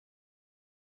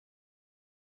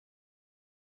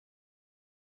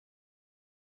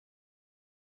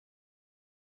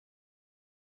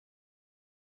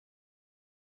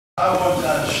I want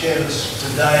to share this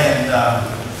today, and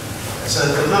it's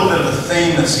a little bit of a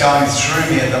theme that's going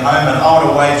through me at the moment. I want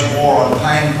to wage war on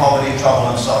pain, poverty,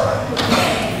 trouble and sorrow.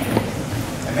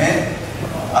 Amen?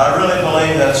 I really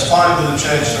believe that it's time for the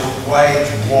church to wage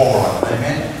war on it.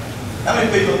 Amen? How many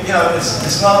people,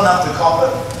 it's not enough to cop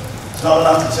it. It's not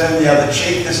enough to turn the other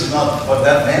cheek. This is not what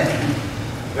that meant.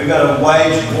 We've got to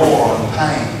wage war on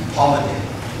pain, poverty,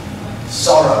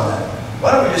 sorrow.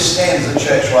 Why don't we just stand as a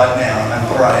church right now and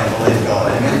pray and believe God,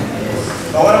 amen?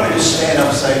 But why don't we just stand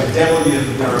up and say, devil, you're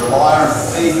a liar and a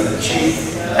thief and a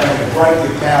cheat, and we break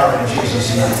your power in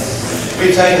Jesus' name.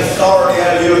 We take authority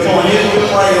over you. Come on, you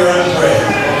pray your own prayer.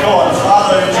 Come on,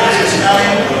 Father, in Jesus'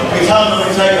 name, we come and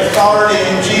we take authority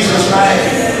in Jesus' name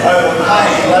over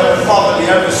pain, over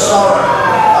poverty, over sorrow,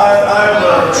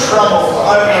 over trouble,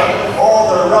 over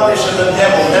all the rubbish of the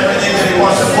devil, everything that he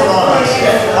wants to put on us.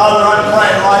 Father, I'm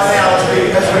praying right now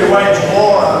as we wage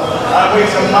war. We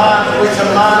command,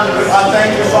 I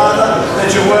thank you, Father,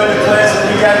 that your word declares that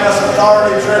you gave us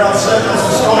authority to tread on serpents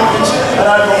and scorpions and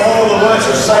over all the works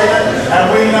of Satan.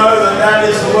 And we know that that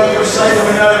is the work of Satan.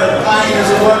 We know that pain is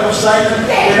the work of Satan.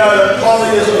 We know that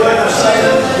poverty is the work of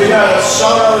Satan. We know that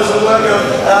sorrow is the work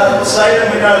of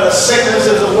Satan. We know that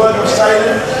sickness is the work of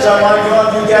Satan. So, my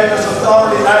God, you gave us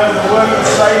authority over the work of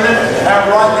Satan. And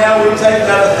right now we take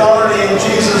that authority in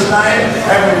Jesus' name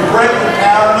and we break the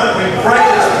power of it. We break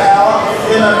its power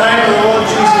in the name of the Lord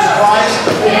Jesus Christ.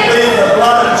 We plead the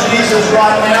blood of Jesus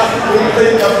right now. We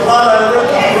plead the blood over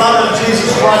it, the blood of Jesus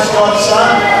Christ, God's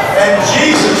Son. In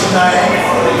Jesus' name.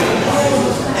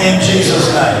 In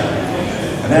Jesus' name.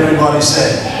 And everybody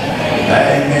said,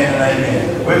 amen and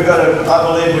amen. I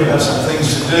believe we've got some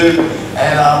things to do,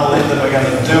 and I believe that we're going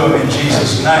to do them in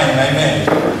Jesus' name. Amen.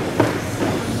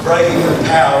 Breaking the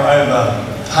power over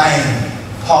pain,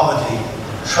 poverty,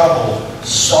 trouble,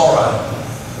 sorrow.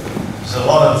 There's a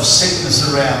lot of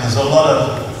sickness around. There's a lot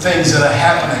of things that are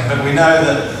happening, but we know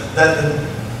that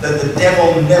the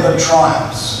devil never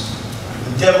triumphs.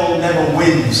 The devil never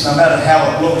wins. No matter how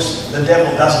it looks, the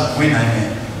devil doesn't win.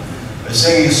 Amen. We're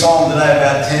singing a song today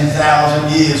about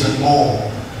 10,000 years and more.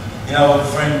 You know,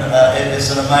 friend,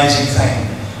 it's an amazing thing.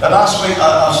 But last week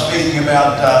I was speaking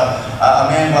about a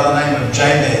man by the name of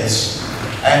Jabez.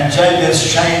 And Jabez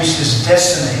changed his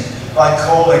destiny by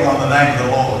calling on the name of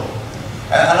the Lord.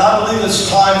 And I believe it's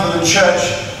time for the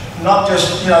church not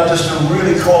just to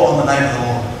really call on the name of the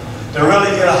Lord, to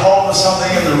really get a hold of something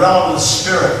in the realm of the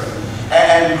Spirit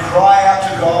and cry out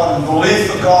to God and believe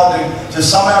for God to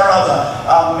somehow or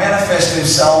other manifest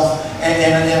Himself in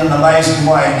an amazing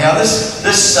way. Now this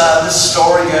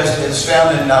story is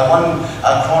found in 1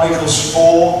 Chronicles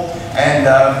 4 and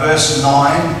verse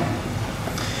 9.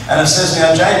 And it says,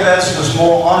 now Jabez was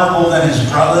more honourable than his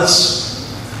brothers,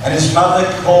 and his mother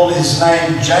called his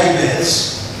name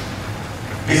Jabez,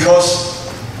 because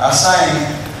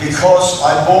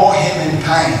I bore him in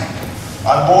pain.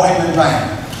 I bore him in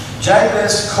pain.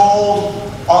 Jabez called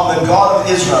on the God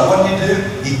of Israel. What did he do?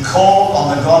 He called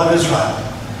on the God of Israel.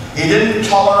 He didn't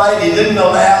tolerate, he didn't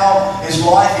allow his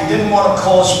life, he didn't want to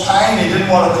cause pain, he didn't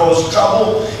want to cause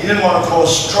trouble, he didn't want to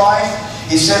cause strife.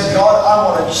 He said, God, I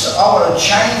want a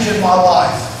change in my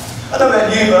life. I don't know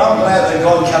about you, but I'm glad that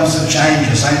God comes to change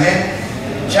us. Amen?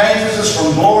 Changes us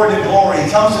from glory to glory. He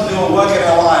comes to do a work in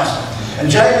our lives. And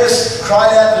Jabez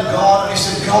cried out to God and he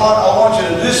said, God, I want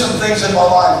you to do some things in my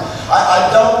life.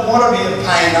 I don't want to be a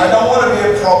pain. I don't want to be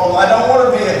a problem. I don't want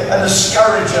to be a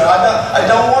discourager. I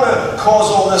don't want to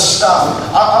cause all this stuff.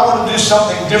 I want to do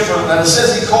something different. And it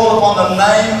says he called upon the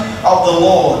name of the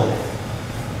Lord,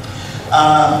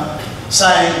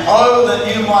 saying, oh, that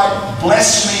you might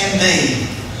bless me indeed.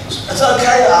 It's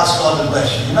okay to ask God to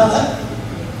bless you. You know that?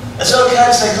 It's okay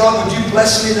to say, God, would you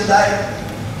bless me today?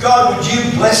 God, would you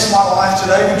bless my life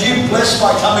today? Would you bless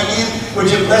my coming in?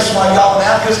 Would you bless my going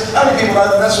out? Because how many people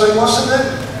know that that's what He wants to do?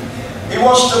 He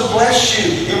wants to bless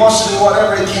you. He wants to do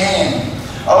whatever He can.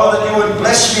 Oh, that you would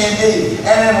bless me indeed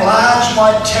and enlarge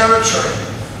my territory.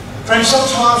 Friends,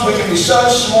 sometimes we can be so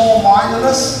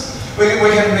small-mindedness. We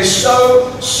can be so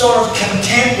sort of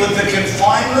content with the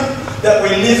confinement that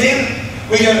we live in.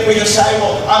 We can say,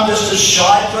 well, I'm just a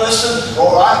shy person,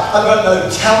 or I've got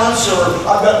no talents, or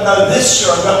I've got no this,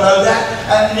 or I've got no that.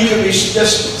 And you can be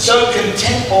just so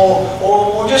content,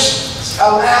 or just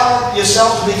allow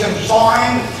yourself to be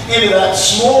confined into that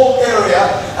small area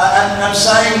and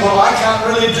saying, well, I can't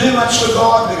really do much for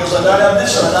God because I don't have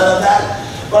this or I don't have that.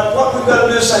 But what we've got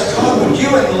to do is say, God, would you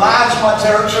enlarge my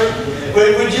territory?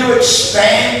 Would you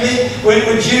expand me?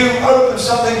 Would you open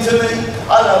something to me?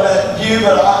 I don't know about you,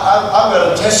 but I've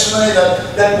got a testimony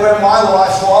that where my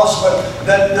life was, but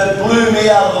that blew me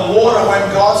out of the water when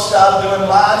God started to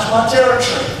enlarge my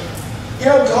territory. You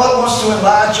know, God wants to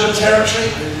enlarge your territory.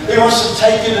 He wants to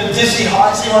take you to dizzy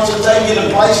heights. He wants to take you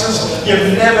to places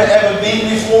you've never ever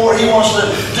been before. He wants to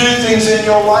do things in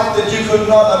your life that you could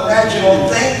not imagine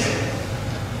or think.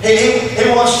 He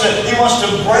wants to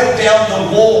break down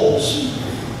the walls.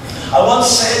 I once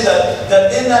said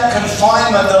that in that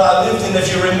confinement that I lived in, if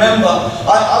you remember,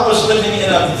 I was living in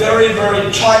a very, very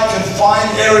tight,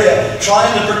 confined area,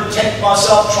 trying to protect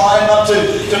myself, trying not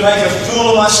to make a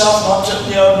fool of myself, not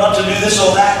to do this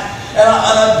or that. And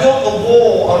I built the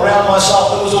wall around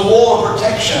myself. It was a wall of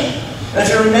protection. And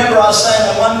if you remember, I was saying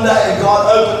that one day God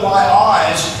opened my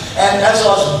eyes. And as I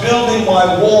was building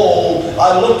my wall,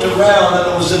 I looked around and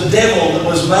it was the devil that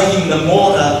was making the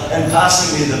mortar and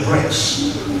passing me the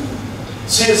bricks.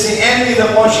 See, it's the enemy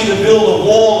that wants you to build a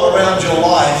wall around your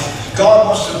life. God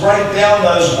wants to break down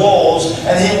those walls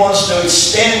and He wants to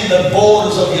extend the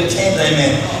borders of your tent,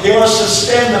 amen. He wants to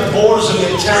extend the borders of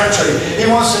your territory. He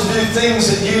wants to do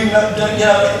things that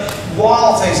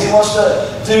wild things. He wants to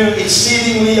do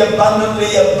exceedingly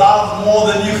abundantly above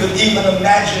more than you could even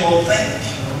imagine or think.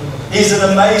 He's an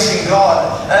amazing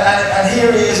God. And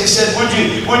here He is. He said, would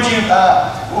you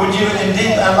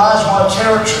indeed enlarge my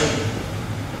territory?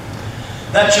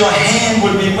 That your hand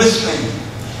would be with me.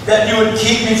 That you would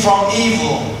keep me from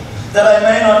evil. That I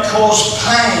may not cause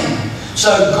pain.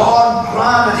 So God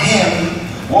granted him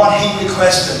what he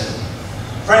requested.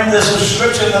 Friend, there's a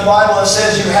scripture in the Bible that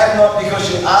says you have not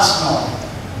because you ask not.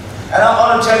 And I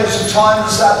want to tell you, it's a time to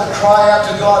start to cry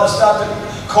out to God, to start to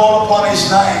call upon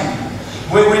His name.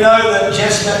 We know that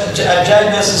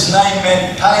Jabez's name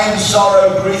meant pain,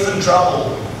 sorrow, grief and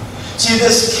trouble. See,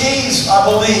 there's keys, I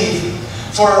believe,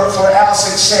 for our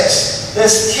success.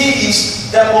 There's keys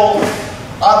that will,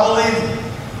 I believe,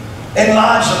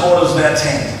 enlarge the borders of our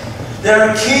tent. There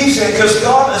are keys there because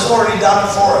God has already done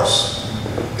it for us.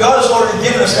 God has already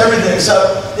given us everything.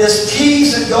 So there's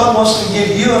keys that God wants to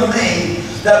give you and me,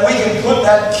 that we can put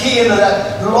that key into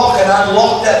that lock and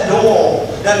unlock that door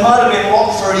that might have been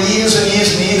locked for years and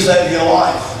years and years over your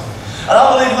life. And I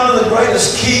believe one of the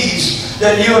greatest keys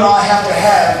that you and I have to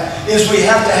have is we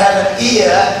have to have an ear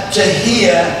to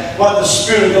hear what the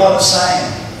Spirit of God is saying.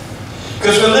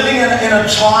 Because we're living in a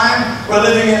time,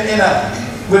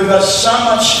 we've got so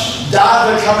much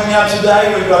data coming out today.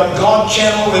 We've got God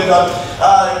Channel, we've got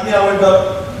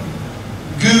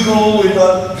Google, we've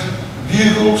got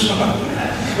Bugles.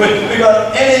 We've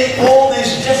got all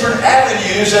these different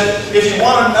avenues that if you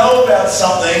want to know about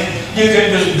something, you can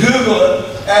just Google it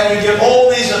and you get all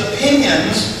these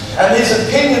opinions, and these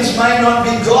opinions may not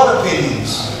be God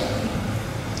opinions.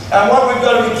 And what we've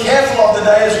got to be careful of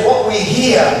today is what we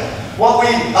hear, what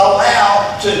we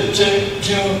allow to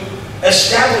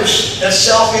establish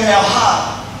itself in our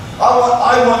heart.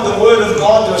 I want the Word of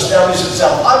God to establish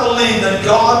itself. I believe that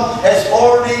God has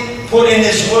already put in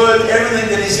His Word everything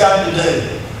that He's going to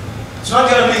do. It's not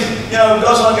going to be,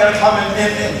 God's not going to come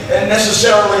in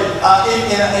necessarily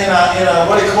in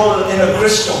a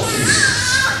crystal.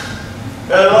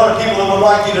 There are a lot of people that would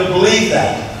like you to believe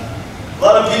that. A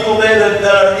lot of people there that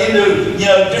are into,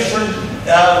 different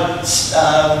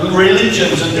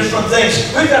religions and different things.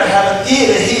 We've got to have an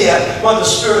ear to hear what the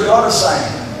Spirit of God is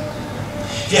saying.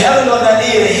 If you haven't got that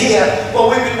ear to hear, well,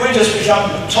 we just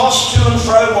become tossed to and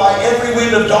fro by every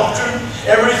wind of doctrine,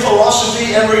 every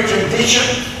philosophy, every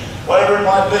tradition, whatever it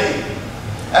might be.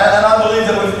 And I believe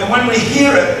that when we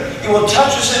hear it, it will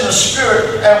touch us in the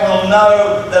Spirit and we'll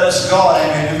know that it's God.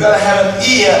 Amen. We've got to have an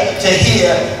ear to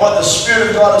hear what the Spirit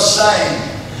of God is saying.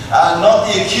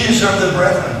 Not the accuser of the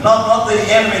brethren. Not the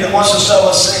enemy that wants to sow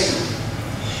a seed.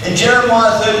 In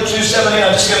Jeremiah 32:17,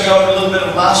 I'm just going to go over a little bit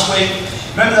of last week.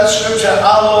 Remember that scripture,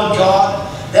 Our Lord God,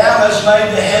 Thou hast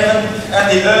made the heaven and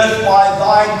the earth by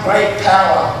Thy great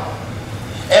power,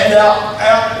 and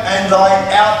Thine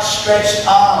outstretched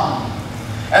arm.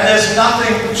 And there's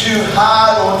nothing too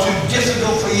hard or too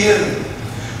difficult for you.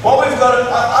 What we've got to,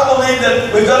 I believe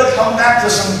that we've got to come back to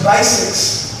some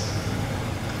basics.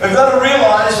 We've got to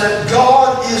realize that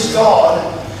God is God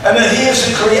and that He is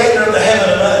the creator of the heaven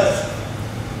and earth.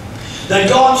 That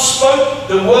God spoke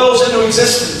the worlds into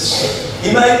existence.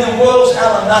 He made the worlds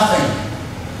out of nothing.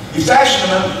 He fashioned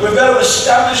them. We've got to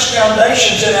establish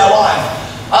foundations in our life.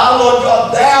 Our Lord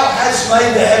God, Thou hast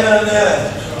made the heaven and the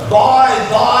earth by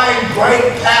Thy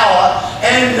great power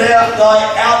and Thy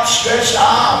outstretched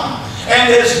arm. And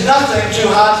there's nothing too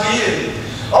hard for you.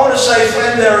 I want to say,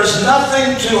 friend, there is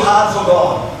nothing too hard for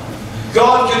God.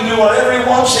 God can do whatever He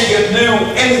wants. He can do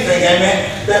anything,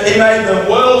 amen. That He made the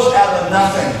worlds out of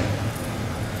nothing.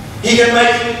 He can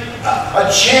make a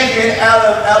champion out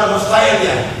of a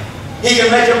failure. He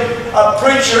can make a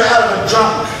preacher out of a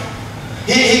drunk.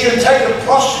 He can take a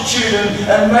prostitute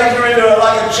and make her into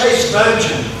like a chaste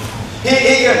virgin.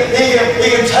 He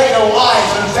can take a life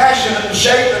and fashion it and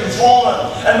shape it and form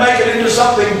it and make it into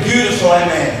something beautiful,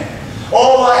 amen.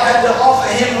 All I had to offer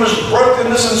Him was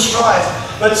brokenness and strife,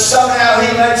 but somehow He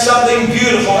made something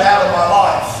beautiful out of my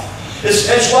life.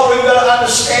 It's what we've got to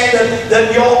understand,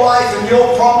 that your life and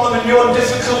your problem and your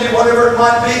difficulty, whatever it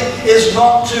might be, is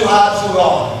not too hard for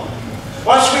God.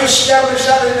 Once we establish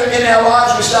that in our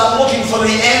lives, we start looking for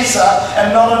the answer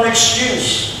and not an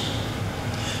excuse.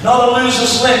 Not a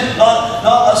loser's limp, not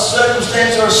a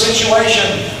circumstance or a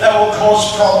situation that will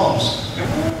cause problems.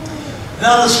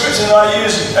 Another scripture that I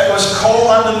used, it was, call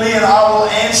unto me and I will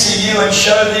answer you and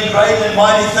show thee great and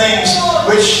mighty things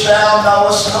which thou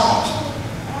knowest not.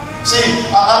 See,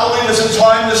 I believe it's a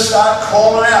time to start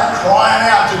calling out, crying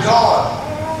out to God.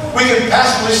 We can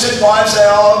passively sit by and say,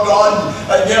 oh God,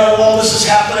 all this is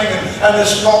happening and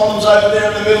there's problems over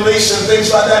there in the Middle East and things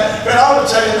like that. But I want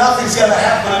to tell you, nothing's going to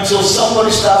happen until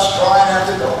somebody starts crying out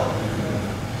to God.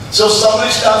 Until somebody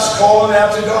starts calling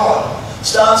out to God.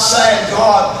 Starts saying,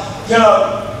 God, you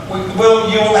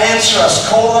will answer us.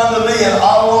 Call unto me and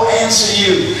I will answer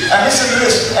you. And listen to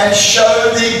this. And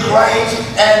show thee great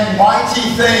and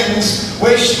mighty things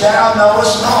which thou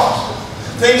knowest not.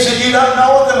 Things that you don't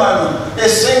know at the moment.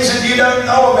 There's things that you don't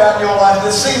know about your life.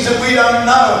 There's things that we don't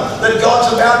know that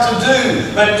God's about to do.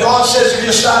 But God says, if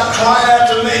you start crying out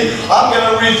to me, I'm going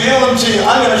to reveal them to you.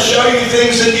 I'm going to show you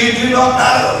things that you do not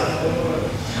know.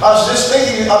 I was just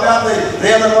thinking about the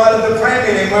other night of the prayer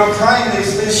meeting. We were praying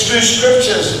these two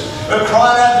scriptures. We're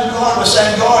crying out to God. We're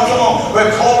saying, God, come on.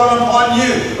 We're calling upon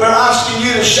you. We're asking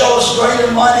you to show us great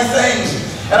and mighty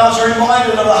things. And I was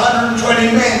reminded of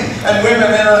 120 men and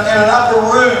women in an upper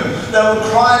room that were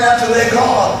crying out to their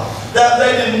God. That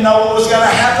they didn't know what was going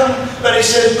to happen, but He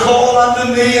said, call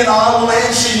unto me and I will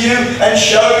answer you and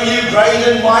show you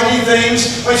great and mighty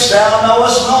things which thou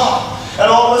knowest not. And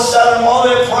all of a sudden, while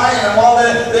they're praying and while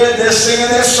they're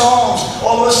singing their songs,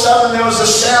 all of a sudden there was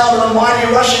a sound of a mighty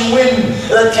rushing wind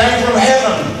that came from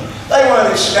heaven. They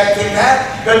weren't expecting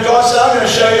that. But God said, I'm going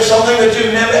to show you something that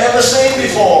you've never ever seen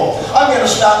before. I'm going to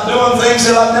start doing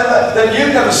things that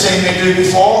you've never seen me do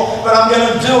before, but I'm going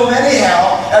to do them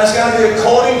anyhow, and it's going to be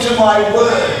according to my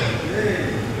word.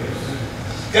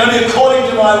 It's going to be according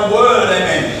to my word,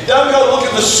 amen. Don't go look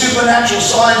at the supernatural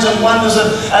signs and wonders, and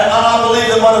I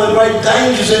believe that one of the great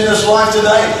dangers in this life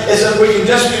today is that we can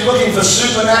just be looking for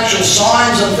supernatural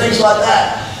signs and things like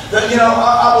that. That,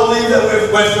 I believe that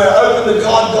if we're open to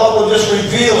God, God will just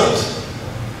reveal it.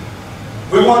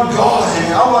 We want God,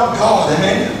 amen. I want God,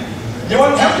 amen.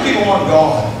 How many people want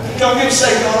God? Don't give say,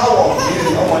 God, I want you.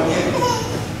 I want you.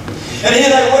 And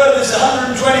here they were, there's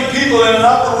 120 people in an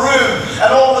upper room, and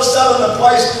all of a sudden the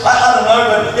place, I don't know,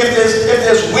 but if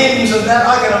there's winds and that,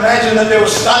 I can imagine that there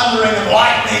was thundering and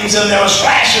lightnings and there was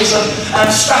flashes and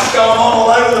stuff going on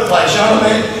all over the place, you know what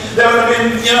I mean? They would have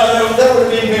been, they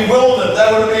would have been bewildered. They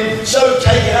would have been so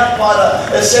taken up by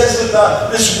it says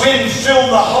that this wind filled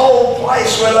the whole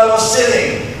place where they were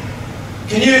sitting.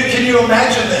 Can you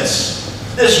imagine this?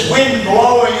 This wind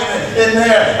blowing in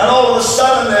there, and all of a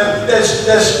sudden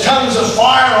there's tongues of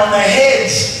fire on their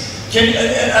heads.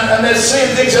 And they're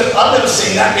seeing things that I've never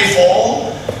seen that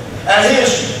before.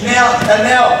 And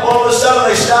now all of a sudden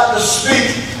they start to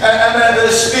speak, and they're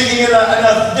speaking in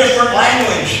a different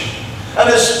language. And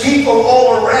there's people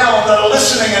all around that are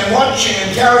listening and watching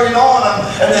and carrying on,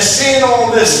 and they're seeing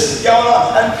all this going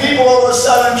on. And people all of a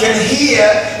sudden can hear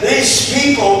these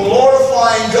people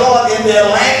glorifying God in their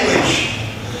language.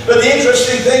 But the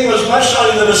interesting thing was, most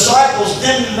of the disciples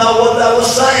didn't know what they were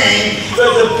saying,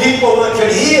 but the people that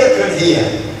could hear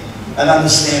and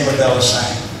understand what they were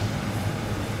saying.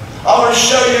 I want to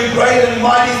show you great and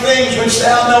mighty things which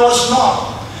thou knowest not.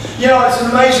 It's an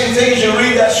amazing thing as you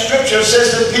read that scripture. It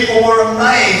says that people were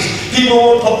amazed, people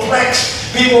were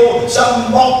perplexed, some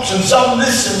mocked and some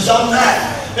this and some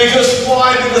that. Because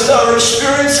why? Because they were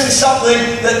experiencing something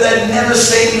that they'd never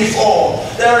seen before.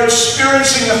 They were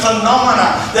experiencing a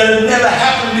phenomena that had never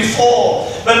happened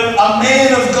before. But a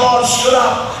man of God stood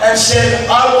up and said,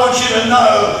 I want you to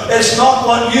know it's not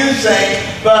what you think,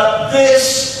 but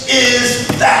this is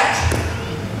that.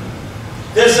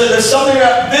 There's something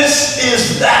about this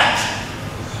is that.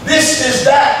 This is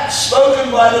that, spoken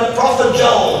by the prophet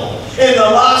Joel. In the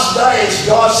last days,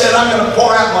 God said, I'm going to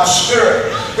pour out my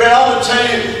spirit. Friend, I want to tell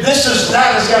you, that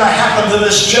is going to happen to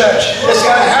this church. It's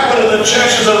going to happen to the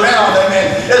churches around,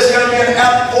 amen. There's going to be an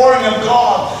outpouring of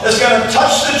God. It's going to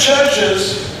touch the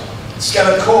churches. It's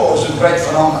going to cause a great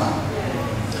phenomenon.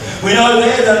 We know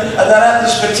there that at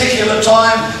this particular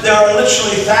time, there are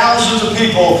literally thousands of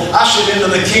people ushered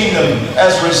into the kingdom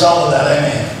as a result of that,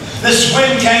 amen. This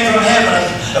wind came from heaven,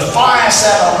 a fire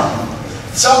sat on them.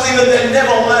 Something that they'd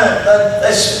never learned.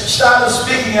 They started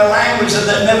speaking a language that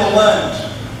they'd never learned.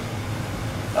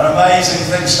 An amazing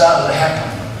thing started to happen.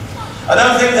 I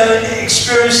don't think they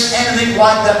experienced anything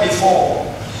like that before.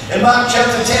 In Mark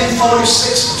chapter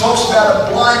 10:46, it talks about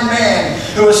a blind man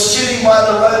who was sitting by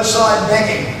the roadside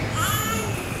begging.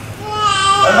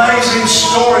 Amazing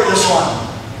story, this one.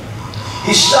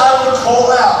 He started to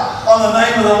call out on the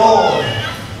name of the Lord.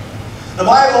 The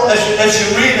Bible, as you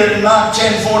read it in Mark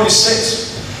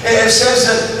 10:46, it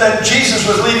says that Jesus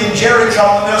was leaving Jericho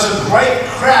and there was a great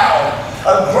crowd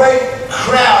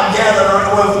gathered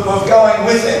were going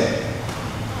with him.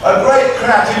 A great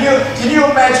crowd. Can you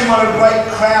imagine what a great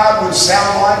crowd would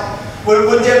sound like?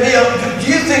 Would there be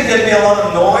do you think there'd be a lot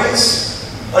of noise?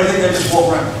 Or do you think they'd just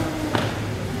walk around?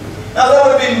 Now there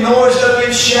would have been noise, there would have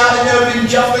been shouting, there would have been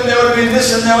jumping, there would have been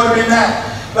this and there would have been that.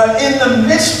 But in the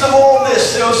midst of all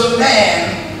this, there was a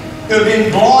man who had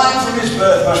been blind from his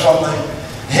birth, most probably.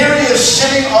 Here he is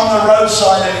sitting on the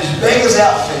roadside in his beggar's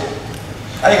outfit.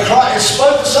 And he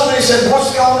spoke to somebody and said,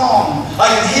 "What's going on? I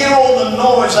can hear all the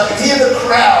noise, I can hear the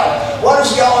crowd. What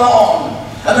is going on?"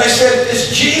 And they said,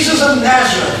 "It's Jesus of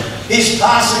Nazareth. He's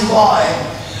passing by."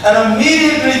 And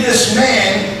immediately this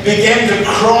man began to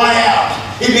cry out.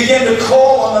 He began to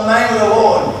call on the name of the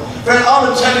Lord. Friend, I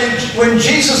want to tell you, when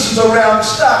Jesus is around,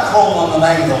 start calling on the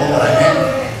name of the Lord,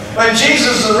 amen. When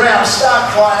Jesus is around,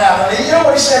 start crying out. And you know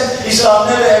what he said? He said, "I'll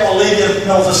never ever leave you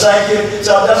nor forsake you."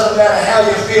 So it doesn't matter how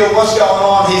you feel, what's going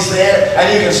on, he's there.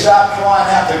 And you can start crying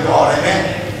out to God,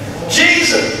 amen.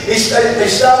 Jesus, they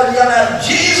started yelling out,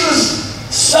 "Jesus,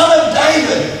 Son of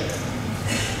David.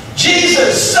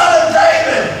 Jesus, Son of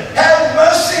David, have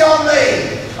mercy on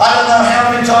me." I don't know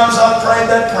how many times I've prayed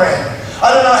that prayer.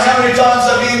 I don't know how many times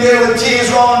I've been there with tears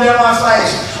rolling down my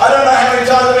face. I don't know how many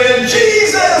times I've been,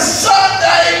 "Jesus, Son of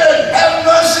David, have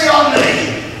mercy on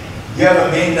me." You ever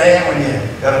been there when you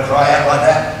got to cry out like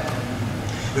that?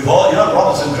 We've all,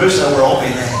 Robinson Crusoe, we've all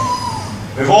been there.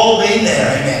 We've all been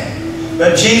there, amen.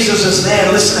 But Jesus is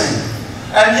there listening.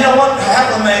 And you know what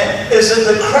happened there is that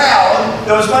the crowd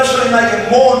that was mostly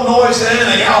making more noise than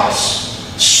anything else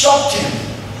stopped him,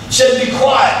 said, "Be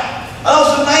quiet." And I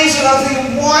was amazed, and I was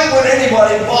thinking, why would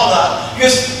anybody bother?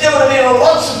 Because there would have been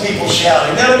lots of people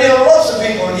shouting. There would have been lots of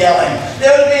people yelling. There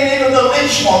would have been even the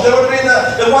lynch mob. There would have been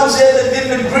the ones there that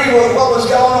didn't agree with what was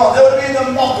going on. There would have been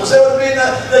the mockers. There would have been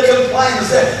the complainers.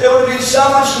 There would have been so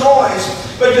much noise.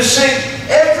 But you see,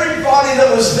 everybody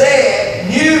that was there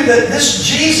knew that this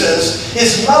Jesus,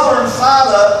 his mother and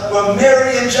father were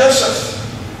Mary and Joseph.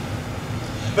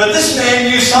 But this man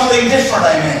knew something different,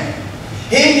 amen.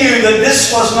 He knew that this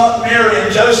was not Mary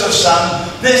and Joseph's son.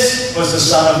 This was the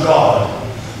Son of God.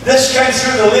 This came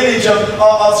through the lineage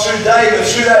through David,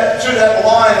 through that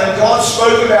line that God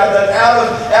spoke about, that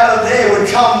out of there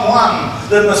would come one,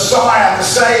 the Messiah, the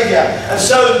Savior. And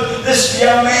so this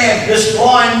young man, this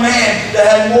blind man that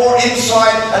had more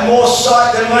insight and more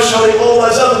sight than virtually all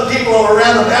those other people who were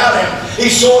around about him, he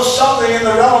saw something in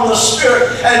the realm of the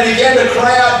Spirit and began to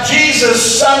cry out, "Jesus,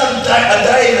 Son of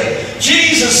David.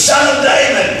 Jesus, Son of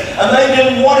David." And they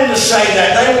didn't want him to say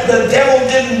that. The devil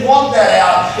didn't want that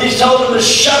out. He told them to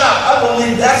shut up. I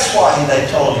believe that's why they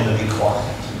told him to be quiet.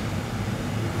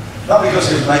 Not because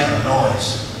he was making a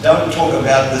noise. Don't talk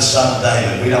about this Son of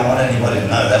David. We don't want anybody to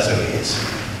know that's who he is.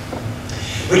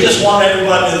 We just want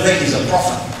everybody to think he's a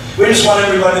prophet. We just want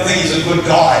everybody to think he's a good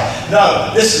guy. No,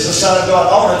 this is the Son of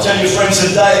God. I want to tell you, friends,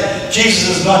 today,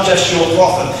 Jesus is not just your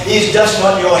prophet. He's just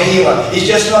not your healer. He's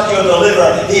just not your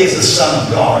deliverer. He is the Son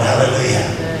of God. Hallelujah.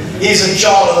 He's a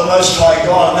child of the Most High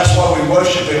God, and that's why we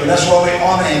worship him, and that's why we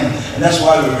honor him, and that's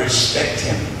why we respect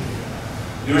him.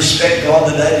 You respect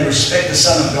God today? You respect the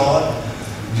Son of God?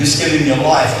 Just give him your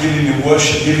life, give him your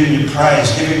worship, give him your praise,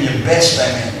 give him your best,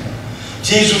 amen.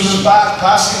 Jesus was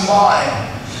passing by,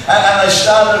 and they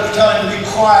started telling him to be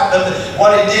quiet, but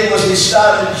what he did was he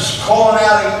started just calling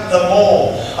out at them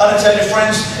all. I want to tell you,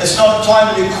 friends, it's not a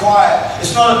time to be quiet.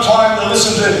 It's not a time to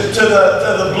listen to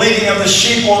the bleating of the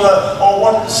sheep or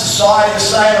what society is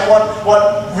saying or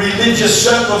what religious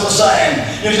circles are saying.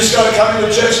 You've just got to come into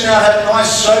church now and have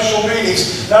nice social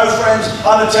meetings. No, friends,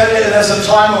 I want to tell you, there's a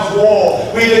time of war.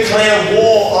 We declare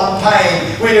war on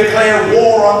pain. We declare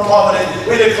war on poverty.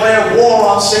 We declare war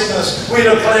on sickness. We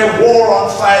declare war on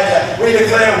faith. failure. We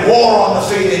declare war on the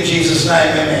feet in Jesus'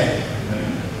 name, amen.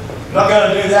 I'm not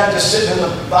going to do that just sitting in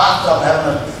the bathtub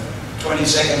having a 20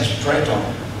 seconds print on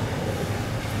it.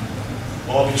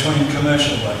 Or between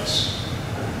commercial breaks.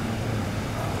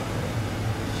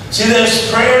 See, there's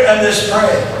prayer and there's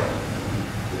prayer.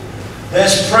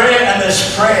 There's prayer and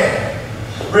there's prayer.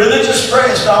 Religious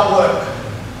prayers don't work.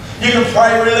 You can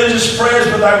pray religious prayers,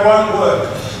 but they won't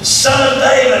work. Son of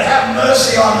David, have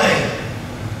mercy on me.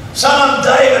 Son of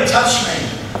David, touch me.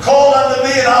 Call unto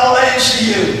me and I'll answer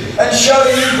you and show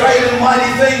you great and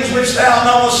mighty things which thou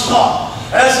knowest not.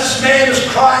 As this man is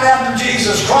crying out to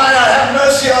Jesus, crying out, have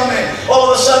mercy on me,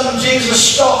 all of a sudden Jesus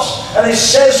stops and he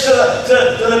says to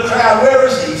the crowd, where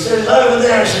is he? He says, over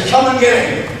there. He said, come and get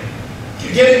him.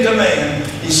 Get him to me. And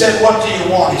he said, what do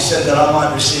you want? He said, that I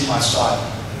might receive my sight.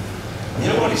 You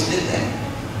know what he did then?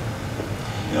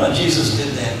 You know what Jesus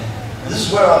did then? And this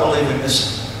is where I believe we miss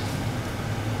it.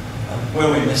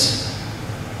 Where we miss it.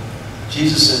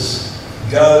 Jesus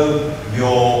says, go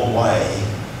your way.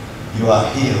 You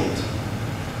are healed.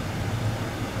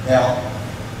 Now,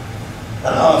 I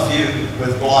don't know if you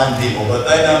with blind people, but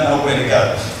they don't know where to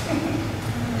go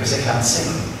because they can't see.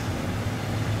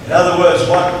 In other words,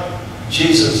 what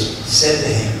Jesus said to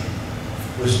him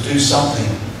was, do something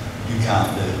you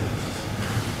can't do.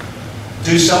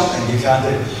 Do something you can't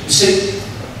do. You see,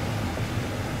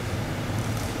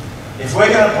 if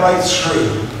we're going to break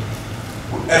through,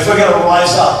 if we're going to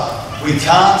rise up, we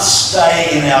can't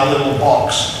stay in our little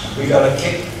box. We've got to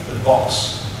kick the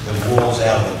box, the walls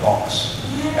out of the box.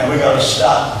 And we've got to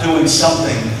start doing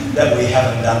something that we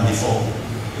haven't done before.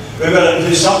 We've got to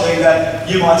do something that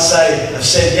you might say, have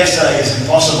said yesterday is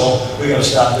impossible. We've got to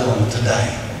start doing it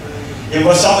today. It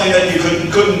was something that you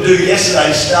couldn't do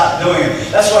yesterday, start doing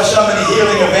it. That's why so many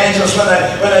healing evangelists, when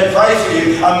they pray for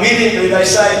you, immediately they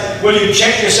say, will you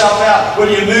check yourself out?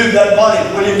 Will you move that body?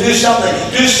 Will you do something?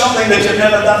 Do something that you've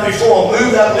never done before.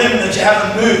 Move that limb that you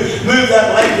haven't moved. Move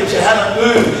that leg that you haven't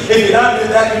moved. If you don't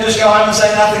do that, you just go home and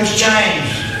say nothing's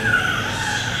changed.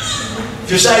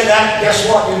 If you say that, guess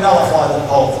what? You nullify the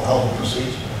whole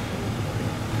procedure.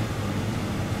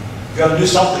 You've got to do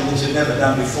something that you've never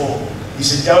done before. He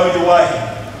said, go your way.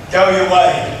 Go your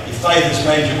way. Your faith has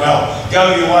made you well.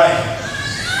 Go your way.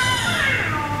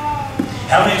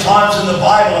 How many times in the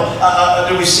Bible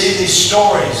do we see these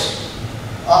stories?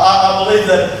 I believe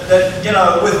that, you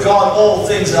know, with God all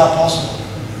things are possible.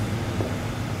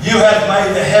 You have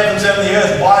made the heavens and the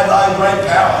earth by thy great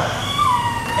power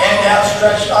and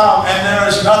outstretched arm, and there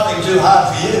is nothing too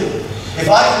hard for you. If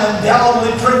I can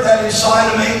indelibly print that inside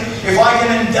of me, if I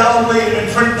can indelibly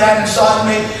print that inside of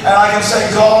me, and I can say,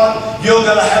 God, you're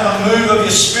going to have a move of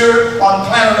your spirit on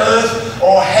planet Earth,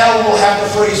 or hell will have to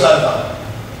freeze over.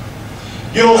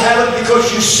 You'll have it because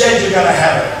you said you're going to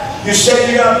have it. You said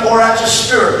you're going to pour out your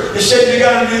spirit. You said you're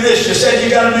going to do this. You said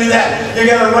you're going to do that. You're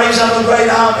going to raise up a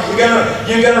great army.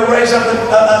 You're going to raise up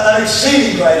an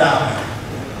exceeding great army.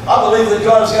 I believe that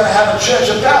God is going to have a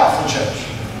church, a powerful church.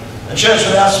 A church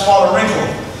without spot or wrinkle.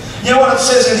 You know what it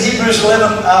says in Hebrews 13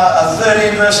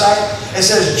 verse 8? It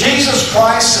says, Jesus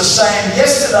Christ the same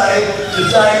yesterday,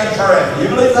 today and forever. You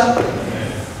believe that?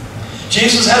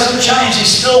 Jesus hasn't changed.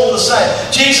 He's still the same.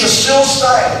 Jesus still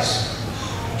saves.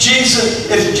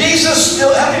 If Jesus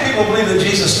still, how many people believe that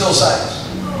Jesus still saves?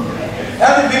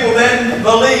 How many people then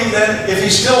believe that if he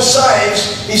still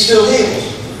saves, he still heals?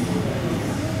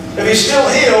 If he still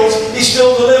heals, he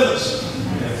still delivers.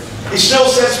 He still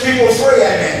sets people free,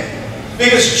 amen.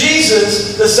 Because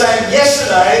Jesus, the same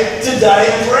yesterday, today,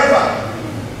 and forever.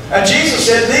 And Jesus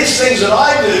said, these things that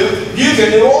I do, you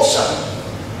can do also.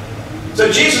 So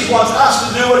Jesus wants us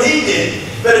to do what he did.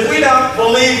 But if we don't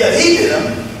believe that he did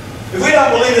them, if we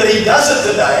don't believe that he does it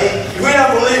today, if we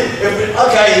don't believe,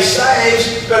 okay, he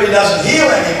saves, but he doesn't heal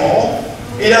anymore,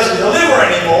 he doesn't deliver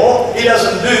anymore, he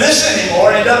doesn't do this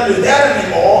anymore, and he doesn't do that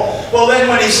anymore, well then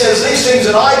when he says, these things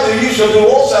that I do, you shall do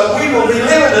also, we will be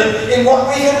limited in what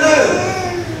we can do.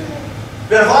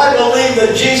 But if I believe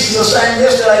that Jesus is the same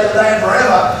yesterday, today, and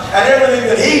forever, and everything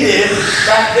that he did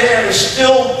back there is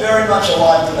still very much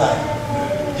alive today.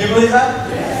 Do you believe that?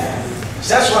 Yeah.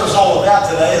 So that's what it's all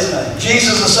about today, isn't it?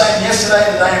 Jesus is the same yesterday,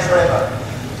 today, and forever.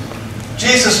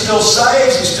 Jesus still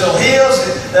saves, he still heals,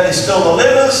 that he still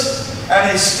delivers, and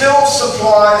he still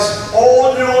supplies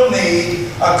all your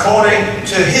need according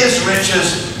to his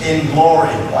riches in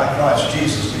glory, by Christ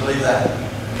Jesus. Do you believe that?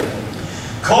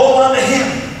 Call unto him.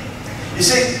 You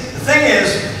see, the thing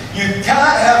is, you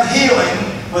can't have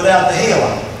healing without the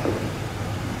healer.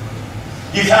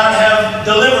 You can't have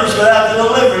deliverance without the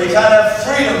deliverer. You can't have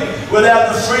freedom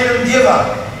without the freedom giver.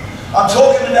 I'm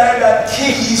talking today about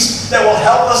keys that will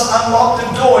help us unlock the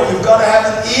door. You've got to have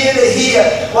an ear to hear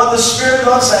what the Spirit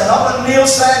of God's saying. Not what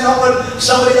Neil's saying, not what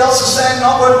somebody else is saying,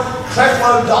 not what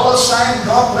Creflo Dollar's saying,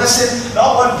 God bless him.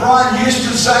 Not what Brian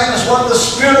Houston's saying, it's what the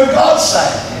Spirit of God's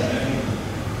saying.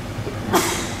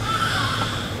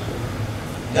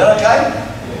 Is that okay?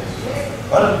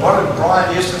 What did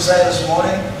Brian Houston say this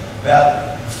morning?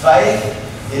 About faith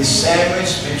is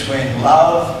sandwiched between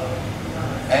love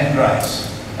and grace.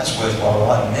 That's worthwhile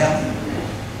writing down.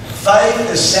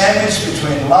 Faith is sandwiched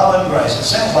between love and grace. It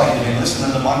sounds like you've been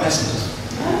listening to my messages.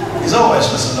 He's always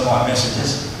listened to my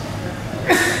messages.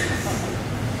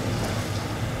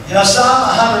 You know, Psalm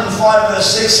 105 verse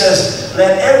 6 says,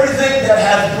 let everything that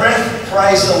hath breath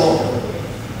praise the Lord.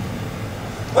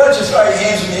 Why don't you throw your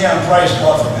hands in the air and praise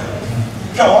God for a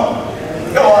minute? Come on.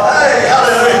 Come on. Hey,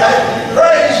 hallelujah. Hey,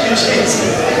 praise you,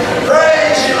 Jesus.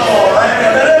 Praise you, Lord.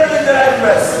 Amen. Let everything that hath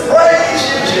breath praise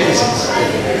you, Jesus.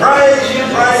 Praise you,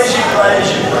 praise you, praise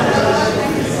you, praise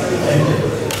you.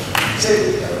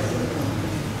 See,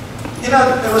 you know,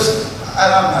 there was, I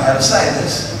don't know how to say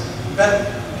this, but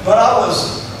I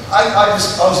was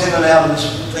in and out of this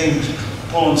thing,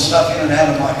 pulling stuff in and out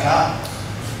of my car.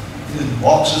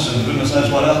 Boxes and goodness knows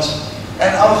what else.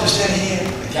 And I was just in here,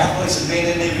 the Catholics had been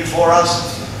in here before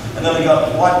us, and then we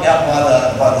got wiped out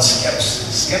by the scepter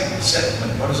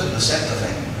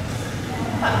thing.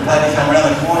 The lady came around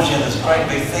the corner, she had this great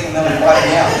big thing, and then we wiped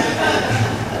it out.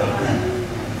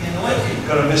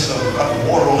 Got to miss the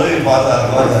Waterloo by the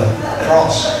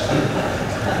cross.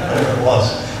 Whatever it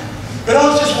was. But I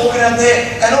was just walking out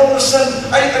there, and all of a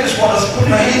sudden, I just wanted to put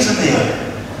my hands in the air.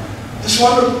 Just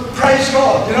wanted to praise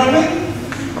God, you know what I mean?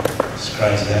 It's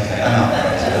crazy, okay, I know I'm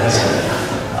crazy.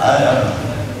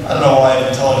 I don't know why I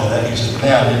even told you that,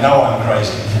 now you know I'm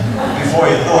crazy. Before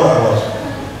you thought I was.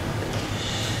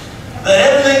 Let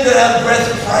everything that hath breath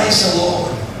praise the Lord.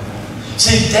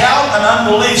 See, doubt and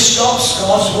unbelief stops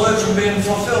God's word from being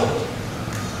fulfilled.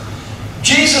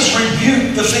 Jesus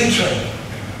rebuked the fig tree.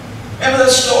 Remember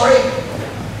that story?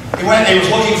 He was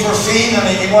looking for a fig, and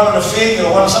he wanted a fig,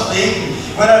 or wanted something to eat.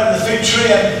 He went over to the fig tree,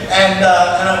 and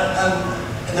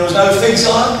there was no figs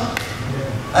on it.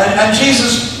 And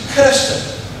Jesus cursed him.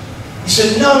 He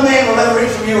said, no man will ever eat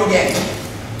from you again.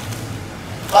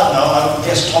 I don't know, I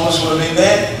guess Thomas would have been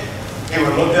there. He would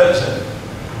have looked at it and said,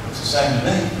 it's the same to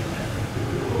me.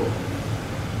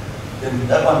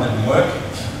 That one didn't work.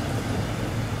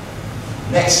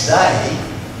 Next day,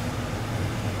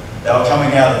 they were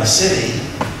coming out of the city,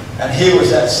 and here was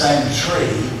that same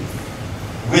tree,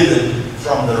 withered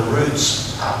from the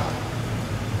roots up.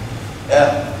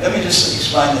 Now, let me just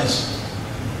explain this.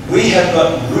 We have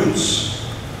got roots.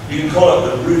 You can call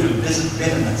it the root of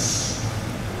bitterness.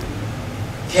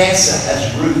 Cancer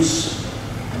has roots.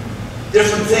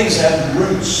 Different things have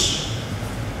roots.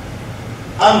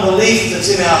 Unbelief that's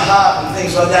in our heart and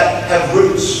things like that have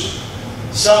roots.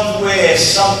 Somewhere,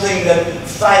 something that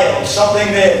failed, something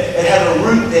that it had a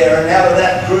root there, and out of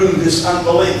that grew this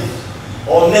unbelief,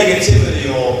 or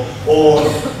negativity, or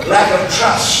lack of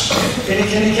trust. Can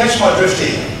you catch my drift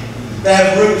here? They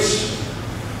have roots.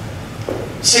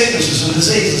 Sicknesses and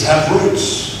diseases have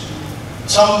roots.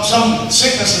 Some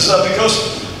sicknesses are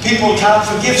because people can't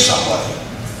forgive somebody.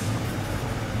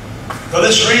 For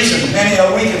this reason, many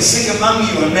are weak and sick among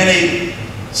you, and many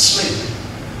sleep.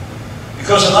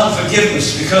 Because of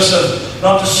unforgiveness, because of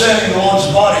not discerning the Lord's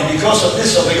body, because of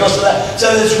this or because of that.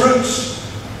 So there's roots.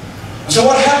 And so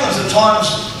what happens at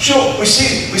times, sure, we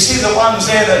see the ones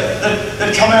there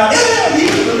that come out,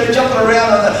 and they're jumping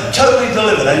around and they're totally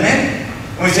delivered, amen?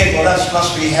 And we think, well, that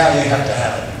must be how you have to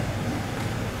have it.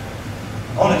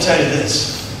 I want to tell you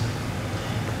this.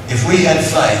 If we had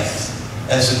faith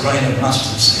as a grain of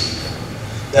mustard seed,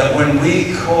 that when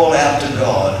we call out to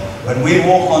God, when we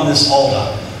walk on this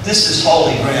altar, this is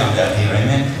holy ground out here,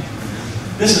 amen?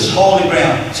 This is holy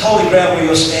ground. It's holy ground where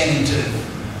you're standing to.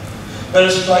 But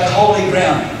it's like holy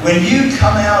ground. When you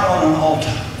come out on an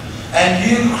altar and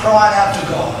you cry out to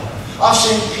God, I've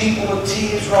seen people with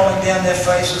tears rolling down their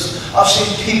faces. I've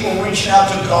seen people reaching out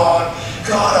to God.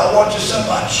 God, I want you so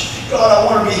much. God, I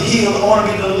want to be healed. I want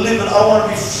to be delivered. I want to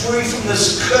be free from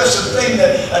this cursed thing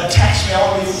that attacks me. I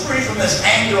want to be free from this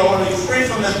anger. I want to be free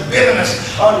from this bitterness.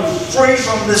 I want to be free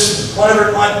from this, whatever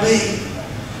it might be.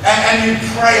 And you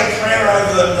pray a prayer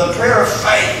over them, the prayer of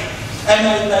faith.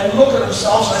 And they look at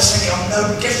themselves and they think, I'm no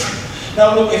different.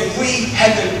 Now look, if we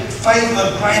had the faith of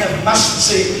a grain of mustard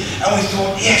seed and we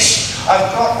thought, yes, I've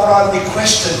got what I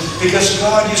requested, because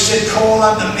God, you said, call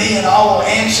unto me and I will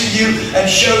answer you and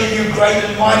show you great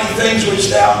and mighty things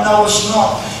which thou knowest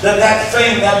not. That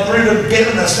thing, that root of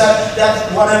bitterness,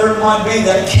 that whatever it might be,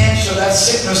 that cancer, that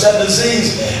sickness, that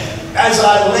disease, as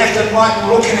I left, it mightn't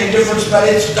look any difference, but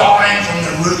it's dying from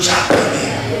the roots up in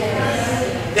there.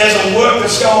 There's a work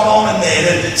that's going on in there.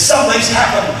 Something's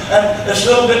happened. And it's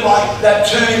a little bit like that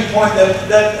turning point that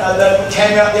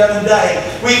came out the other day.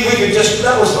 We could just,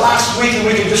 that was last week, and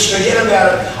we could just forget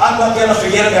about it. I'm not going to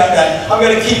forget about that. I'm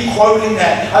going to keep quoting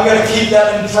that. I'm going to keep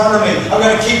that in front of me. I'm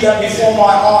going to keep that before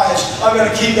my eyes. I'm going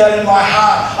to keep that in my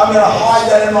heart. I'm going to hide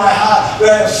that in my heart.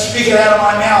 I'm going to speak it out of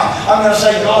my mouth. I'm going to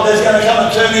say, God, there's going to come a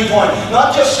turning point.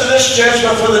 Not just for this church,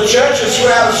 but for the churches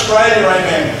throughout Australia,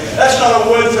 amen. That's not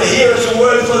a word for here, it's a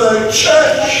word for the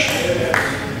church.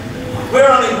 We're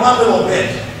only one little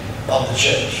bit of the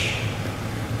church.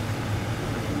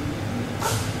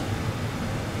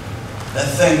 That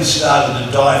thing started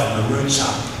to die from the roots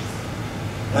up.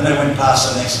 When they went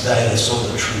past the next day, they saw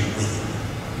the tree withered,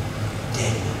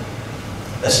 dead.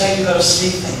 That's how you've got to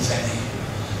see things, amen.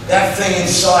 That thing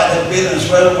inside, that bitterness,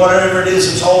 whatever it is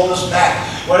that's holding us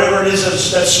back, whatever it is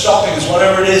that's stopping us,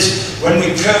 whatever it is, when we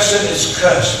curse it, it's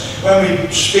cursed. When we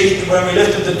speak, when we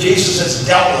lift it to Jesus, it's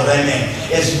dealt with, amen.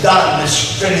 It's done,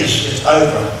 it's finished, it's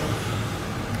over.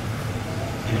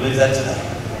 You believe that today?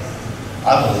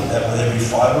 I believe that with every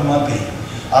fibre of my being.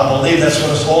 I believe that's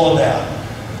what it's all about.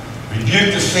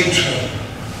 Rebuke the fig tree.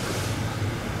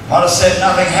 Might have said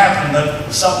nothing happened,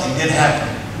 but something did happen.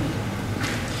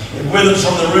 It withered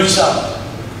from the roots up.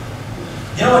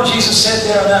 You know what Jesus said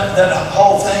there in that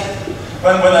whole thing?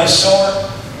 When they saw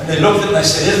it, and they looked at it and they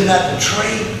said, isn't that the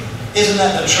tree? Isn't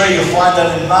that the tree? You'll find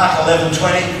that in Mark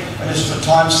 11:20, and just for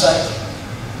time's sake.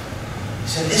 He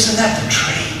said, isn't that the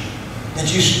tree that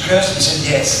you cursed? He said,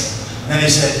 yes. And then he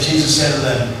said, Jesus said to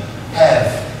them, have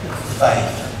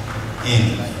faith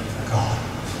in God.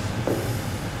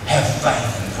 Have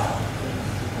faith in God.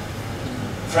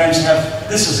 Friends,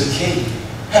 this is the key.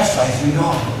 Have faith in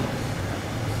God.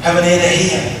 Have an ear to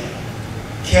hear.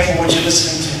 Careful what you're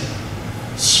listening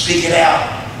to. Speak it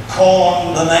out. Call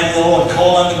on the name of the Lord.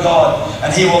 Call unto God,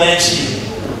 and He will answer you.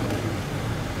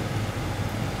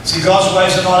 See, God's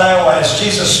ways are not our ways.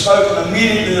 Jesus spoke, and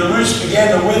immediately the roots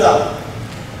began to wither.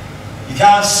 You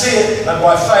can't see it, but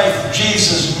by faith,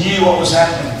 Jesus knew what was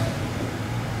happening.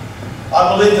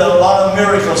 I believe that a lot of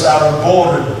miracles are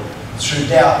aborted through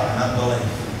doubt and unbelief.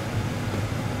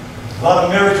 A lot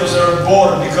of miracles are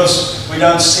aborted because we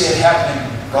don't see it happening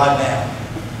right now.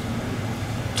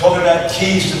 Talking about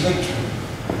keys to victory.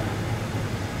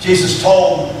 Jesus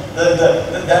told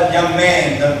that young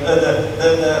man,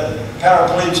 the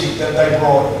paraplegic that they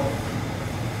brought.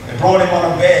 They brought him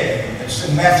on a bed. It's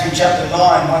in Matthew chapter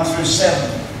 9, 1 through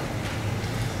 7.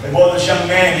 They brought this young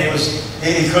man.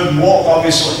 He couldn't walk,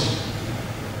 obviously.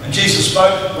 And Jesus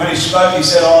spoke. When He spoke, He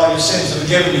said, oh, your sins are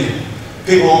forgiven you.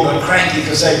 People all got cranky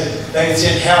because they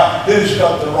said, who's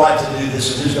got the right to do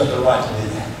this and who's got the right to do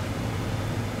that?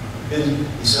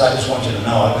 He said, I just want you to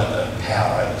know I've got the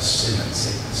power over sin and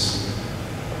sickness.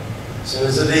 So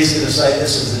is it easy to say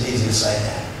this? Is it easy to say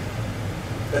that?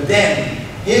 But then,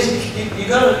 you've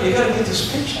got to get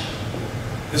this picture.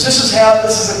 Because this is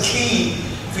a key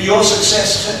for your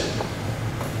success too.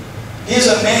 Here's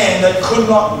a man that could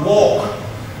not walk.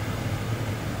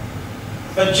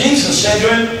 But Jesus said to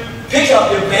him, pick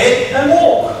up your bed and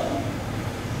walk.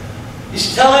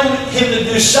 He's telling him to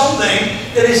do something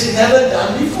that he's never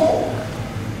done before.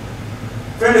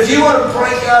 Friend, if you want to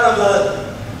break out of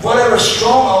the whatever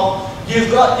stronghold,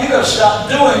 you've got to start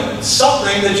doing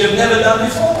something that you've never done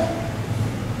before.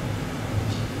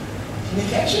 Can you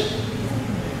catch it?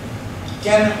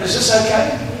 Is this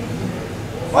okay?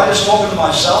 Am I just talking to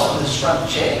myself in this front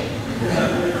chair?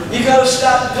 You've got to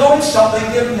start doing something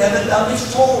you've never done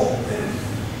before.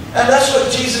 And that's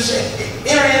what Jesus said.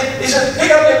 Here He said, pick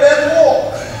up your bed and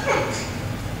walk.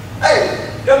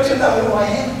 Hey, don't you know who I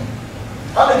am?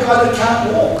 I'm the guy that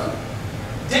can't walk.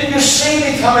 Didn't you see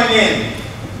me coming in?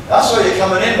 I saw you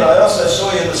coming in, but I also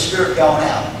saw you in the Spirit going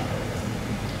out.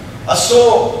 I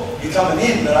saw you coming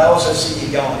in, but I also see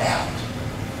you going out.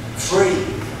 Free.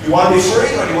 You want to be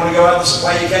free, or do you want to go out the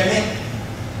way you came in?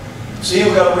 See,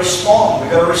 we've got to respond.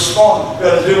 We've got to respond. We've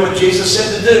got to do what Jesus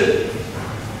said to do.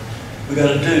 We've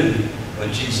got to do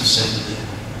what Jesus said to do.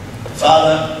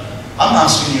 Father, I'm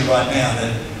asking you right now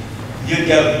that you'd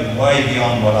go way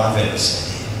beyond what I've ever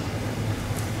said here.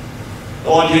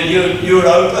 Lord, you would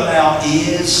open our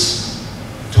ears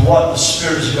to what the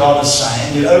Spirit of God is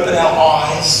saying. You'd open our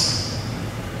eyes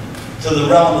to the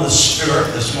realm of the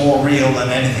Spirit that's more real than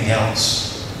anything else.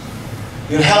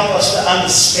 You'd help us to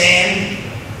understand,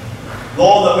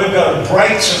 Lord, that we've got to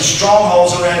break some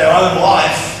strongholds around our own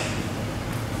life.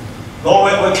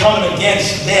 Lord, we're coming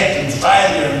against death and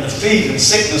failure and defeat and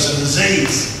sickness and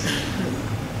disease.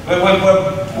 We're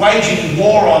waging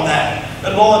war on that.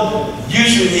 But Lord,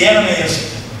 usually the enemy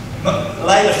has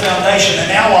laid a foundation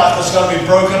in our life that's got to be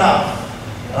broken up.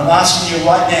 And I'm asking you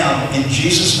right now, in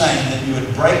Jesus' name, that you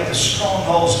would break the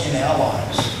strongholds in our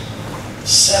lives.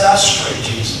 Set us free,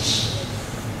 Jesus,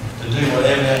 to do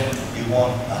whatever you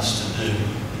want us to do.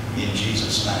 In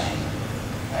Jesus' name,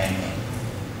 amen.